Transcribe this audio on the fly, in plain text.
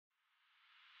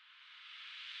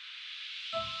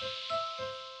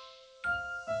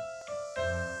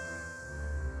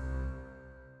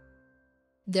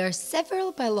There are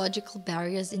several biological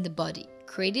barriers in the body,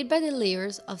 created by the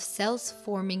layers of cells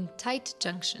forming tight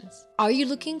junctions. Are you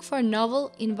looking for a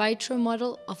novel in vitro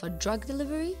model of a drug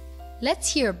delivery?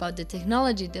 Let's hear about the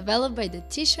technology developed by the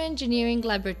Tissue Engineering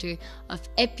Laboratory of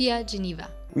EPIA Geneva.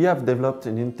 We have developed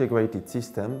an integrated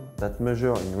system that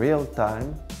measures in real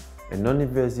time and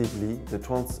non-invasively the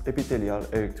trans-epithelial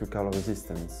electrical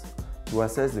resistance to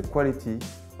assess the quality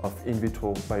of in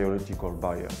vitro biological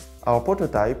barriers. Our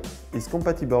prototype is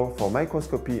compatible for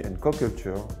microscopy and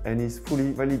co-culture and is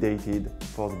fully validated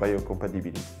for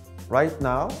biocompatibility. Right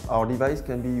now, our device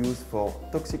can be used for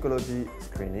toxicology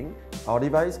screening. Our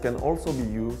device can also be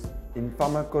used in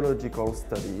pharmacological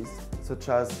studies, such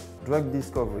as drug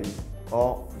discovery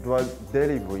or drug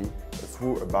delivery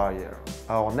through a barrier.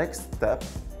 Our next step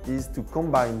is to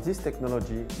combine this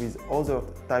technology with other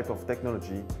types of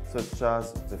technology, such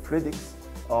as the fluidics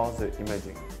or the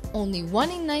imaging. Only 1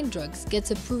 in 9 drugs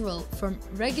gets approval from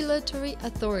regulatory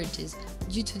authorities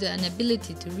due to the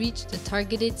inability to reach the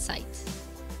targeted site.